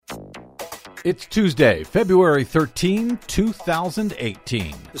It's Tuesday, February 13,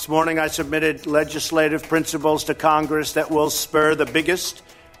 2018. This morning I submitted legislative principles to Congress that will spur the biggest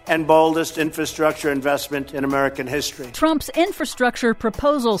and boldest infrastructure investment in American history. Trump's infrastructure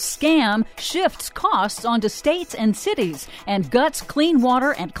proposal scam shifts costs onto states and cities and guts clean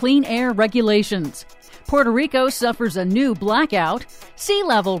water and clean air regulations. Puerto Rico suffers a new blackout. Sea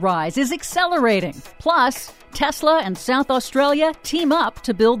level rise is accelerating. Plus, Tesla and South Australia team up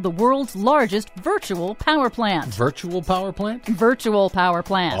to build the world's largest virtual power plant. Virtual power plant? Virtual power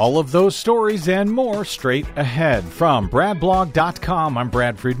plant. All of those stories and more straight ahead. From BradBlog.com, I'm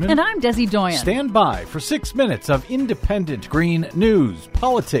Brad Friedman. And I'm Desi Doyen. Stand by for 6 minutes of independent green news,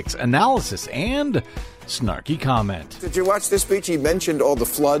 politics, analysis, and snarky comment. Did you watch this speech? He mentioned all the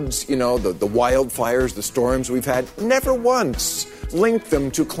floods, the wildfires, the storms we've had. Never once linked them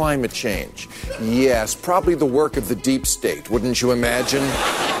to climate change. Yes, probably the work of the deep state, wouldn't you imagine?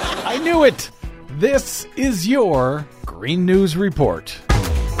 I knew it! This is your Green News Report.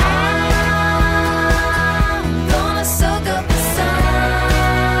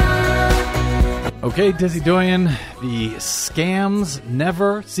 Okay, Desi Doyen, the scams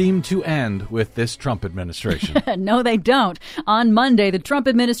never seem to end with this Trump administration. No, they don't. On Monday, the Trump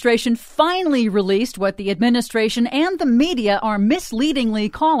administration finally released what the administration and the media are misleadingly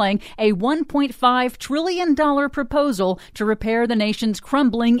calling a $1.5 trillion proposal to repair the nation's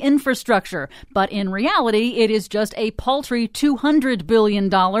crumbling infrastructure. But in reality, it is just a paltry $200 billion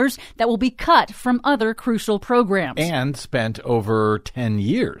that will be cut from other crucial programs. And spent over 10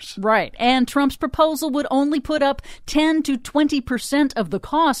 years. Right. And Trump's proposal would only put up 10 to 20% of the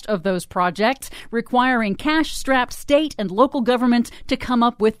cost of those projects, requiring cash-strapped state and local governments to come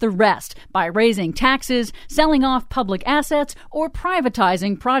up with the rest by raising taxes, selling off public assets, or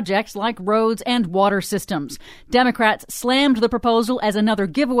privatizing projects like roads and water systems. Democrats slammed the proposal as another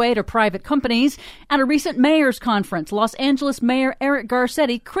giveaway to private companies. At a recent mayor's conference, Los Angeles Mayor Eric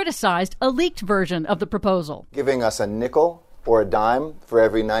Garcetti criticized a leaked version of the proposal. Giving us a nickel or a dime for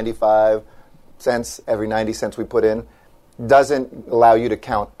every 95 cents, every 90 cents we put in, doesn't allow you to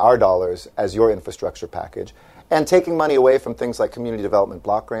count our dollars as your infrastructure package. And taking money away from things like community development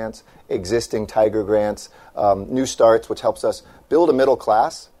block grants, existing Tiger grants, New Starts, which helps us build a middle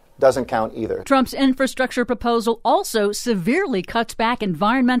class, doesn't count either. Trump's infrastructure proposal also severely cuts back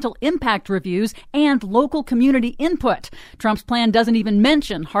environmental impact reviews and local community input. Trump's plan doesn't even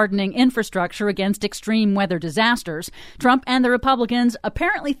mention hardening infrastructure against extreme weather disasters. Trump and the Republicans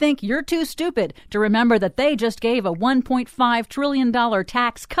apparently think you're too stupid to remember that they just gave a $1.5 trillion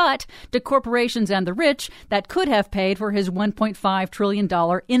tax cut to corporations and the rich that could have paid for his $1.5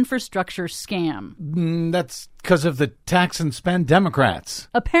 trillion infrastructure scam. That's because of the tax and spend Democrats.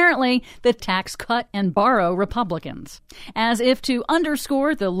 Apparently, the tax cut and borrow Republicans. As if to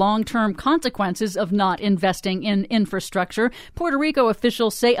underscore the long-term consequences of not investing in infrastructure, Puerto Rico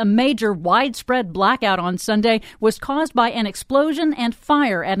officials say a major widespread blackout on Sunday was caused by an explosion and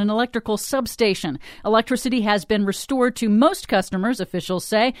fire at an electrical substation. Electricity has been restored to most customers, officials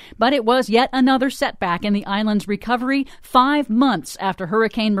say, but it was yet another setback in the island's recovery 5 months after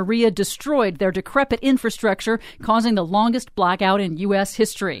Hurricane Maria destroyed their decrepit infrastructure, causing the longest blackout in U.S.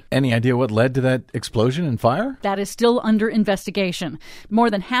 history. Any idea what led to that explosion and fire? That is still under investigation. More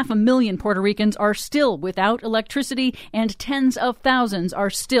than 500,000 Puerto Ricans are still without electricity, and tens of thousands are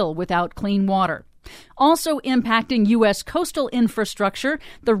still without clean water. Also impacting U.S. coastal infrastructure,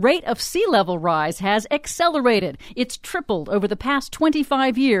 the rate of sea level rise has accelerated. It's tripled over the past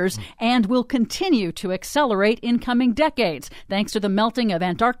 25 years and will continue to accelerate in coming decades, thanks to the melting of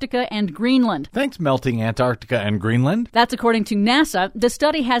Antarctica and Greenland. Thanks, melting Antarctica and Greenland. That's according to NASA. The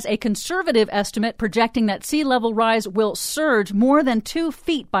study has a conservative estimate projecting that sea level rise will surge more than 2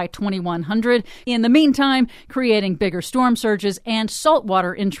 feet by 2100. In the meantime, creating bigger storm surges and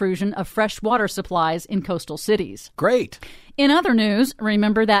saltwater intrusion of fresh water supplies in coastal cities. Great. In other news,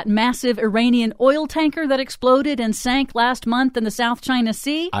 remember that massive Iranian oil tanker that exploded and sank last month in the South China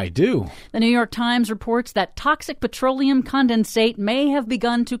Sea? I do. The New York Times reports that toxic petroleum condensate may have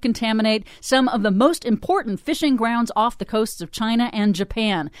begun to contaminate some of the most important fishing grounds off the coasts of China and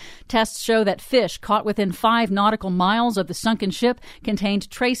Japan. Tests show that fish caught within 5 nautical miles of the sunken ship contained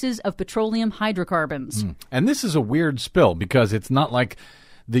traces of petroleum hydrocarbons. And this is a weird spill because it's not like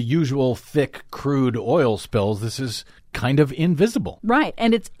the usual thick crude oil spills. This is kind of invisible. Right,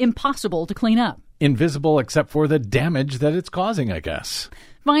 and it's impossible to clean up. Invisible except for the damage that it's causing, I guess.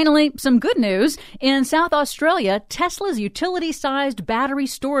 Finally, some good news. In South Australia, Tesla's utility-sized battery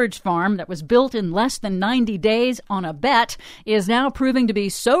storage farm that was built in less than 90 days on a bet is now proving to be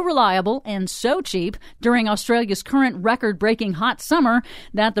so reliable and so cheap during Australia's current record-breaking hot summer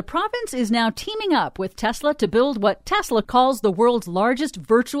that the province is now teaming up with Tesla to build what Tesla calls the world's largest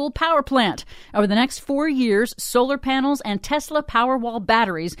virtual power plant. Over the next 4 years, solar panels and Tesla Powerwall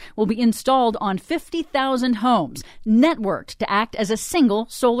batteries will be installed on 50,000 homes, networked to act as a single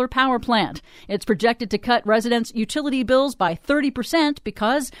solar power plant. It's projected to cut residents' utility bills by 30%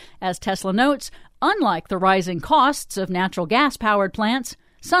 because, as Tesla notes, unlike the rising costs of natural gas-powered plants,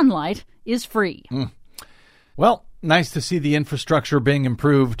 sunlight is free. Well, nice to see the infrastructure being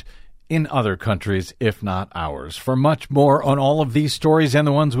improved in other countries, if not ours. For much more on all of these stories and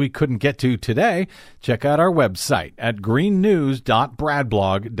the ones we couldn't get to today, check out our website at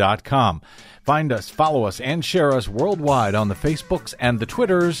greennews.bradblog.com. Find us, follow us, and share us worldwide on the Facebooks and the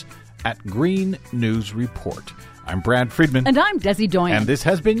Twitters at Green News Report. I'm Brad Friedman. And I'm Desi Doyen. And this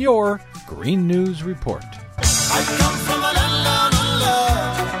has been your Green News Report. I come from